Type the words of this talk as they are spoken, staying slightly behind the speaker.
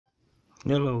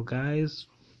Hello guys,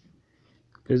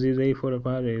 busy day for the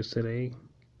Padres today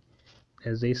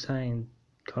as they signed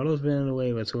Carlos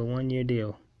Villanueva to a 1-year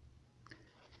deal.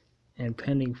 And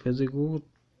pending physical,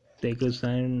 they could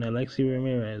sign Alexi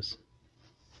Ramirez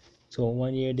to a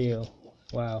 1-year deal.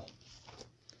 Wow.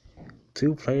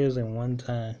 2 players in one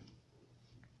time.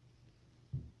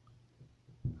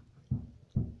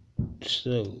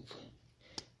 So,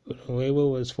 Villanueva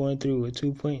was 4-3 with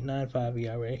 2.95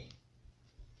 ERA.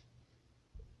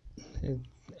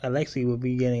 Alexi will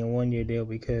be getting a 1-year deal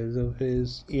because of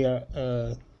his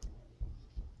average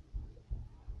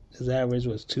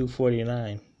was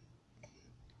 2.49.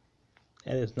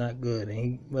 That is not good.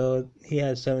 And he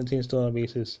has 17 stolen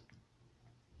bases.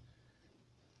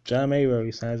 John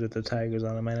Mayberry signs with the Tigers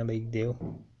on a minor league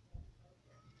deal.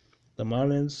 The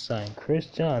Marlins signed Chris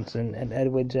Johnson and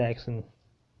Edward Jackson.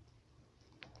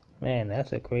 Man,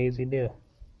 that's a crazy deal.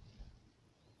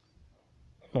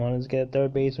 Marlins get a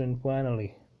third baseman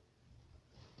finally,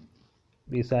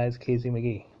 besides Casey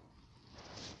McGee.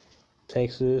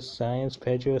 Texas signs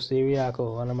Pedro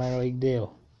Siriaco on a minor league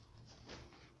deal.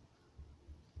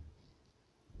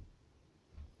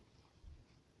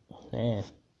 Man.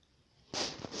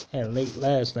 And late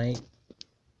last night,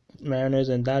 Mariners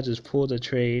and Dodgers pulled a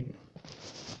trade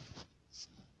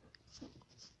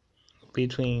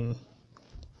between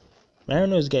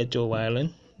Mariners get Joe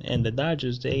Weiland and the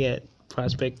Dodgers they get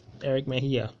prospect Eric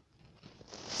Mejia.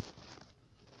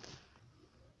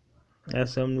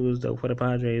 That's some news though for the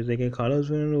Padres. They get Carlos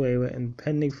Villanueva and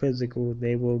pending physical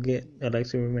they will get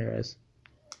Alexi Ramirez.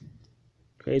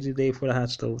 Crazy day for the hot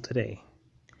stove today.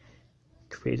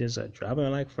 Free agents are dropping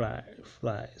like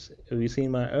flies. If you've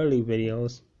seen my early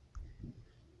videos,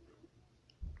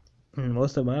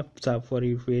 most of my top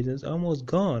 40 free agents are almost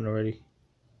gone already.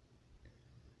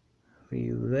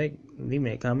 Leave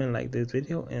me a comment, like this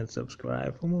video, and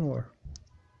subscribe for more.